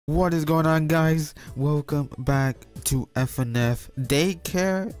What is going on, guys? Welcome back to FNF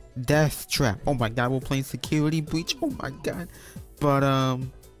Daycare Deathtrap. Oh my god, we're playing security breach. Oh my god. But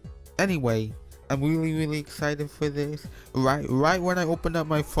anyway, I'm really excited for this. Right when I opened up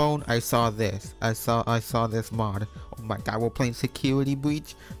my phone, I saw this. I saw this mod. Oh my god, we're playing security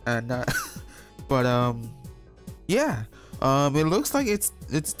breach. And but yeah. It looks like it's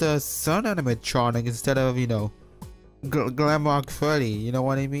the sun animatronic instead of, you know, Glamrock Freddy, you know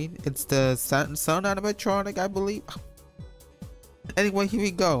what I mean? It's the sun animatronic, I believe. Anyway, here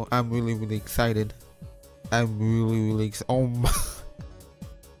we go. I'm really excited. I'm really excited. Oh my.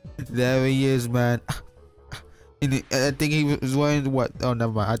 There he is, man. I think he was wearing what? Oh,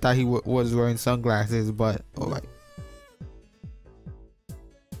 never mind. I thought he was wearing sunglasses, but alright.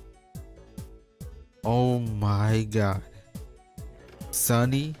 Oh my god.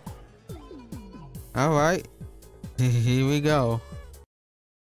 Sunny. Alright. Here we go.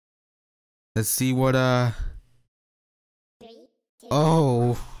 Let's see what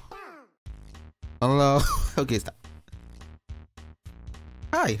oh. Hello. Okay, stop.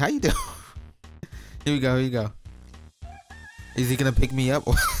 Hi, how you doing? Here we go. Is he gonna pick me up?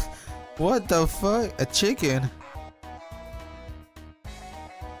 What the fuck? A chicken?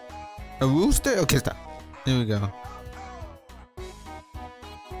 A rooster? Okay, stop. Here we go.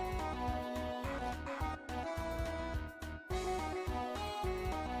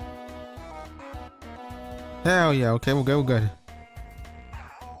 Hell yeah, okay, we're good.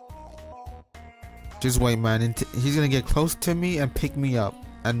 Just wait, man. He's gonna get close to me and pick me up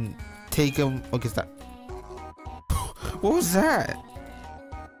and take him. Okay, stop. What was that?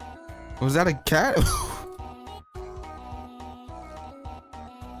 Was that a cat?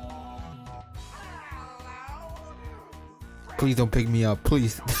 Please don't pick me up,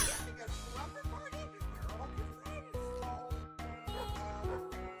 please.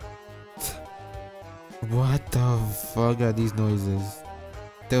 What the fuck are these noises?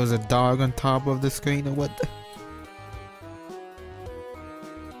 There was a dog on top of the screen or what the?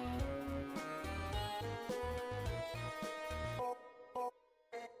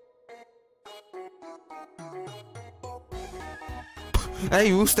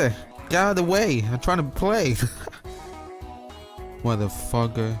 Hey, Rooster! Get out of the way! I'm trying to play!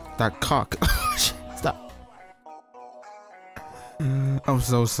 Motherfucker. That cock. Stop. I'm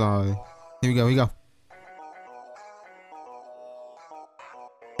so sorry. Here we go.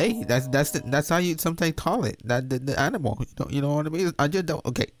 Hey, that's how you sometimes call it. That the animal. You know what I mean? I just don't.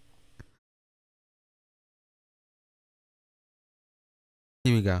 Okay.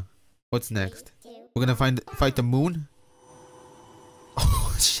 Here we go. What's next? We're gonna fight the moon.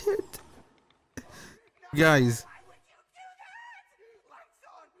 Oh shit, guys.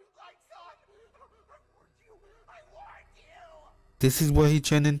 This is where he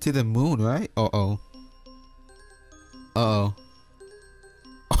turned into the moon, right? Uh oh.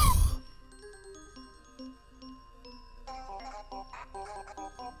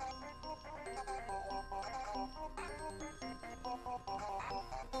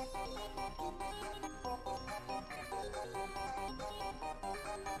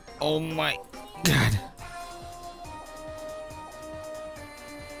 Oh my god.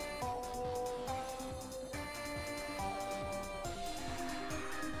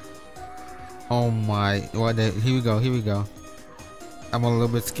 Oh my. What the? Here we go. I'm a little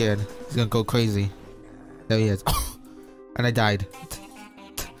bit scared. He's gonna go crazy. There he is. And I died.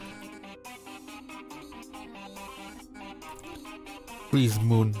 Please,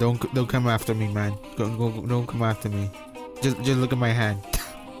 moon, don't come after me, man. Don't come after me. Just look at my hand.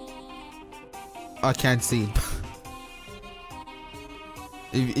 I can't see.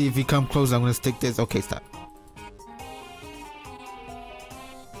 If you come close, I'm gonna stick this. Okay, stop.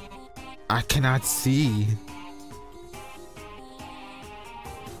 I cannot see.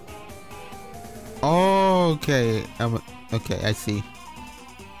 Oh, okay. Okay. I see.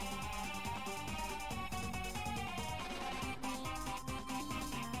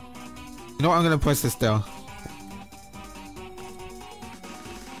 You know what? I'm gonna press this down.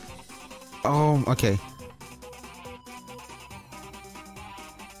 Oh, okay.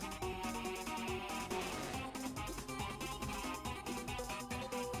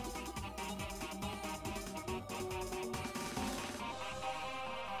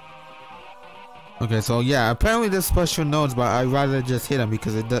 Okay, so yeah, apparently there's special nodes, but I'd rather just hit him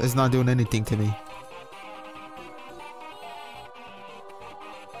because it's not doing anything to me.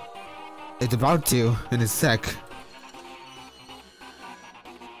 It's about to in a sec.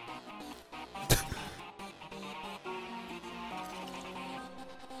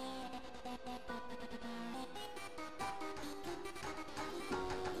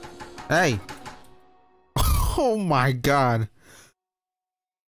 Hey. Oh my god.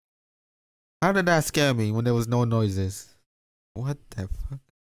 How did that scare me when there was no noises? What the fuck?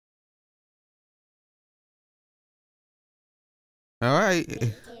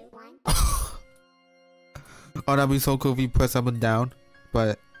 Alright. Oh, that'd be so cool if you press up and down.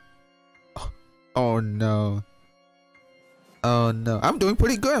 But oh no. Oh no. I'm doing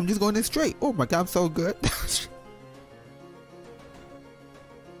pretty good. I'm just going in straight. Oh my god, I'm so good.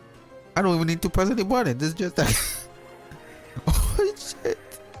 I don't even need to press any button. It's just that. Oh shit.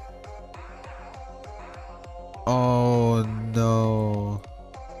 Oh no.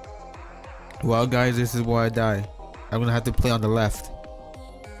 Well guys, this is where I die. I'm gonna have to play on the left.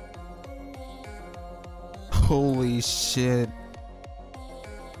 Holy shit.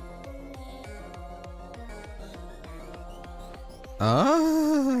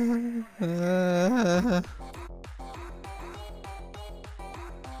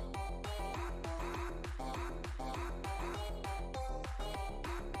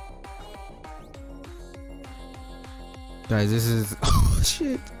 Guys, this is oh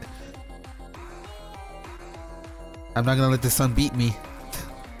shit. I'm not gonna let the sun beat me.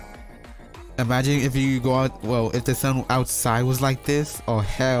 Imagine if you go out, well, if the sun outside was like this, oh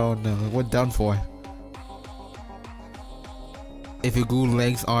hell no, we're done for. If you glue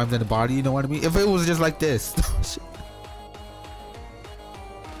legs, arms, and the body, you know what I mean? If it was just like this.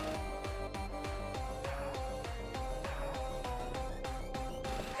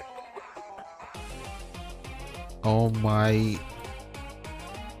 Oh my.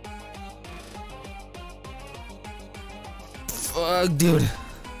 Fuck, dude.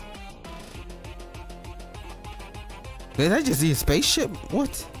 Did I just see a spaceship?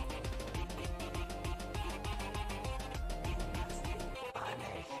 What?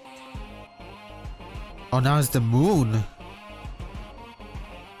 Oh, now it's the moon.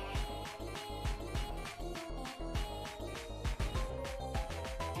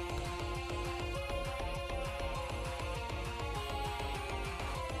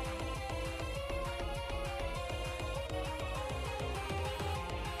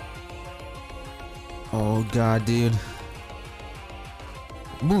 Oh god, dude.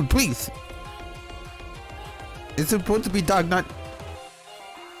 Moon, please. It's supposed to be dark, not.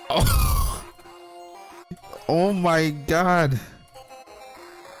 Oh. Oh my god.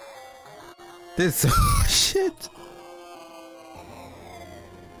 This shit.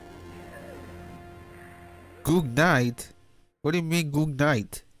 Good night. What do you mean good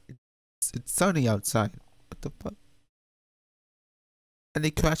night? It's sunny outside. What the fuck? And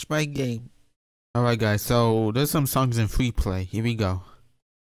they crashed my game. Alright guys, so there's some songs in free play. Here we go.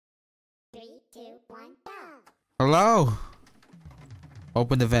 3, 2, 1, go. Hello?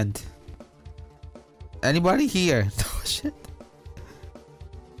 Open the vent. Anybody here? Oh shit.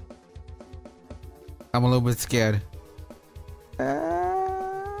 I'm a little bit scared. I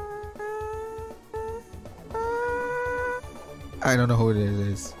don't know who it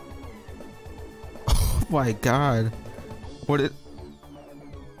is. Oh my god. What it?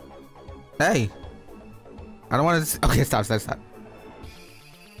 Hey. I don't want to. Okay, stop.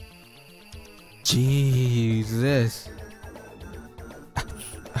 Jesus.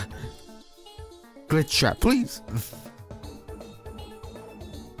 Glitch trap, please.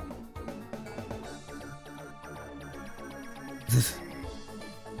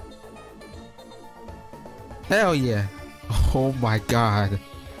 Hell yeah. Oh my god.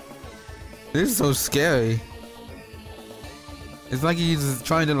 This is so scary. It's like he's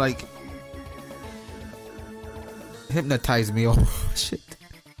trying to like hypnotize me. Oh shit.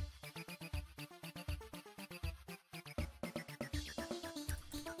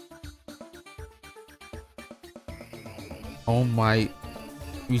 Oh my.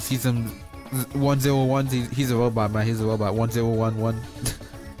 We see some 101s. He's a robot, man. He's a robot. 1011.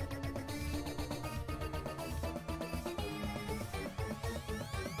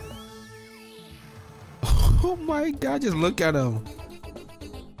 Oh my god, just look at him.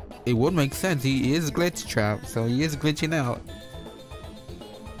 It would make sense. He is glitch trap, so he is glitching out.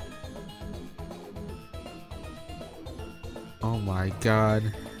 Oh my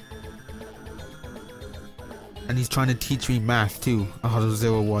god. And he's trying to teach me math too. Oh, those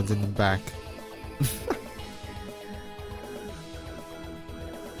 0 1s in the back.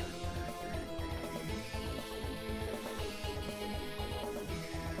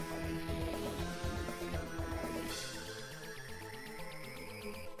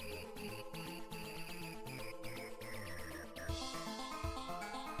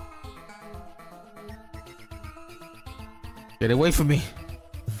 Get away from me.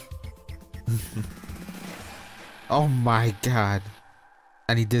 Oh my god.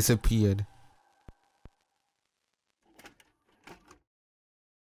 And he disappeared.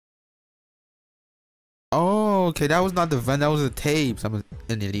 Oh, okay, that was not the vent, that was the tapes. I'm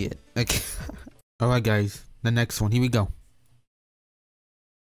an idiot. Okay. Alright guys, the next one. Here we go.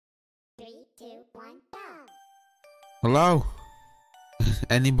 3, 2, 1, go! Hello?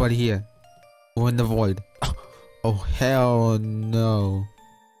 Anybody here? We're in the void. Oh hell no.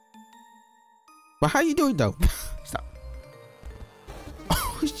 But how you doing though? Stop.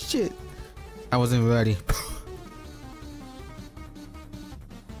 Oh shit. I wasn't ready.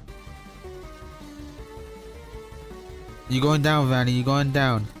 You going down, Vanny, you going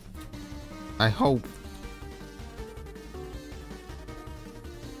down. I hope.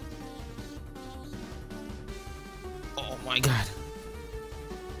 Oh my god.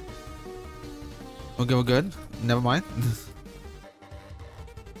 Okay, we're good. Never mind.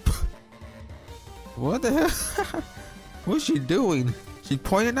 What the hell? What's she doing? She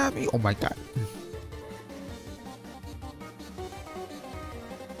pointing at me? Oh my god.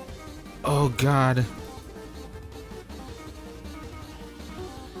 Oh god.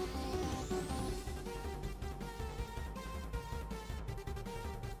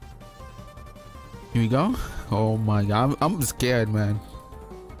 Here we go. Oh my god. I'm scared, man.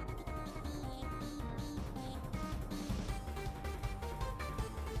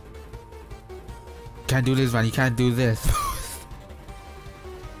 Can't do this, man. You can't do this.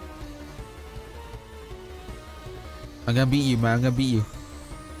 I'm gonna beat you, man. I'm gonna beat you.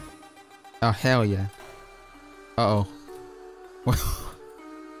 Oh, hell yeah. Uh-oh.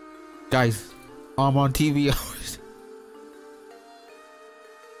 Guys, I'm on TV.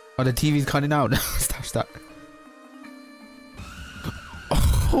 Oh, the TV's cutting out. Stop, stop.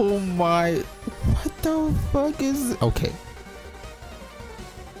 Oh my. What the fuck is... Okay.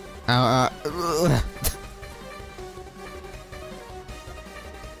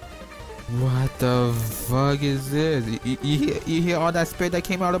 What the fuck is this? You hear all that spit that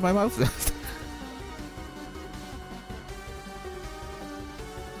came out of my mouth?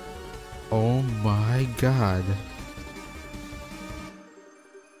 Oh my god.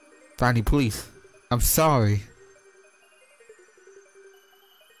 Fanny, please. I'm sorry.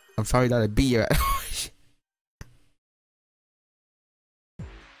 I'm sorry that I beat you.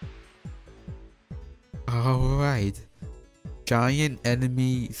 Alright. Giant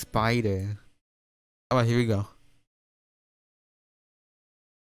enemy spider. Alright, here we go.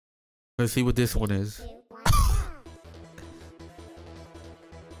 Let's see what this one is. 2, 1, go!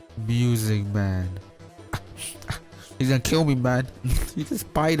 Music man. He's gonna kill me, man. He's a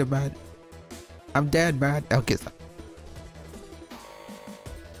spider, man. I'm dead, man. Okay.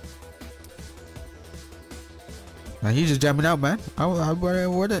 Now he's just jamming out, man. I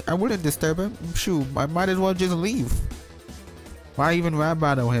wouldn't disturb him. Shoot, I might as well just leave. Why even rap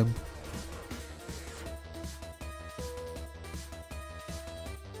battle him?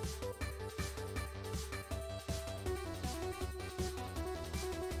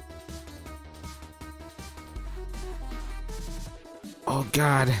 Oh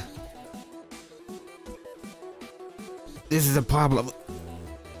god. This is a problem.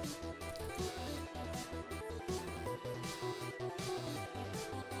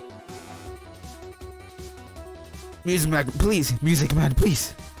 Music man, please. Music man,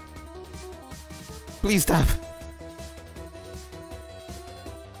 please. Please stop.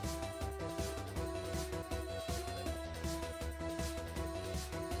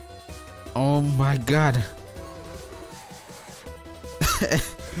 Oh my god.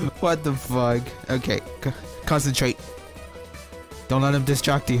 What the fuck? Okay, concentrate. Don't let him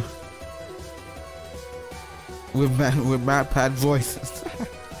distract you. With Matt Pat voice.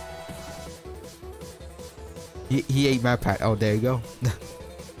 He ate Matt Pat. Oh, there you go.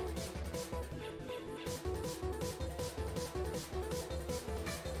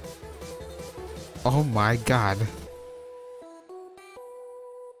 Oh my god.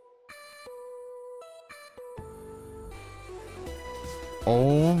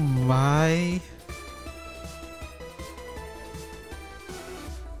 Oh my.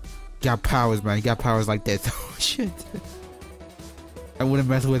 Got powers, man. Got powers like this. Oh shit. I wouldn't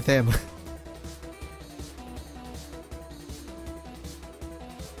mess with him.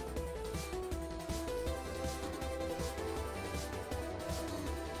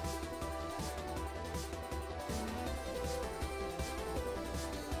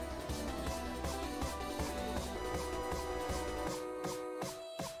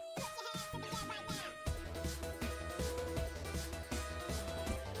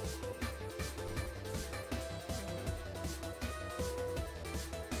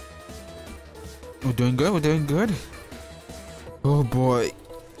 We're doing good. We're doing good. Oh boy.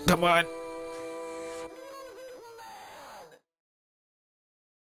 Come on.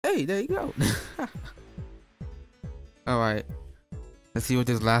 Hey, there you go. Alright. Let's see what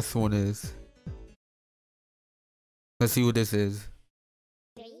this last one is. Let's see what this is.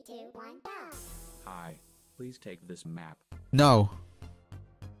 3, 2, 1, go. Hi, please take this map. No.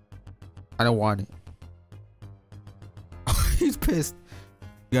 I don't want it. He's pissed.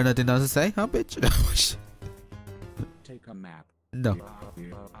 You got nothing else to say, huh, bitch? Take a map. No.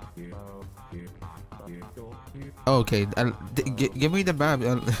 Okay, give me the map.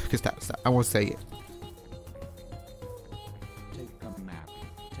 Stop. I won't say it. Take a map.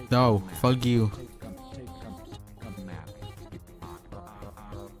 Take No, a map. fuck you. Take a map.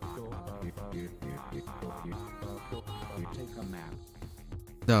 Take a map.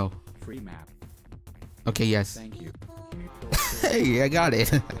 No. Free map. Okay, yes. Thank you. Hey, I got it.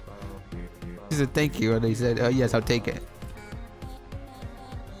 He said thank you, and they said, oh, yes, I'll take it.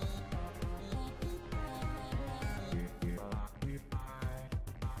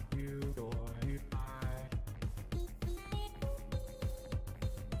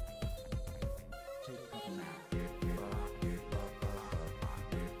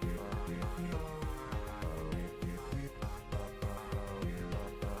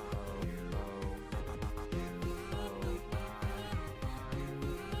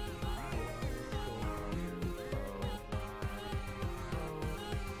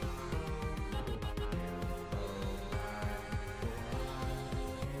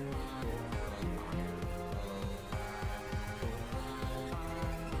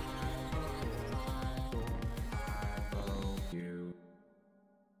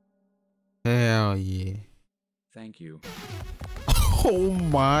 Hell yeah. Thank you. Oh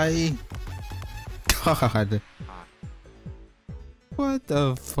my god. What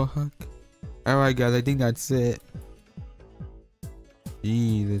the fuck? Alright guys, I think that's it.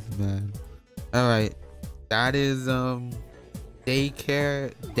 Jesus man. Alright. That is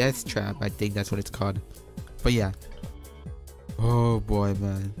Daycare Deathtrap. I think that's what it's called. But yeah. Oh boy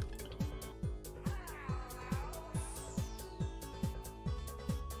man.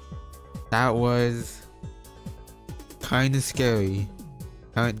 That was kind of scary.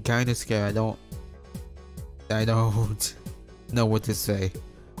 Kind of scary. I don't know what to say.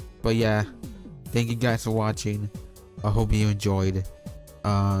 But yeah, thank you guys for watching. I hope you enjoyed.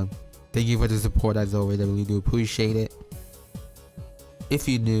 Thank you for the support as always. I really do appreciate it. If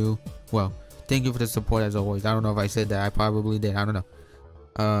you knew, well, thank you for the support as always. I don't know if I said that. I probably did. I don't know.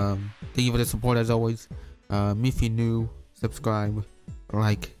 Thank you for the support as always. If you new, subscribe,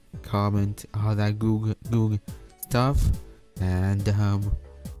 like, comment, all that Google stuff. And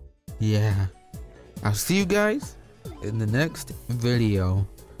yeah, I'll see you guys in the next video.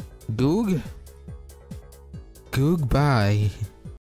 Goog bye.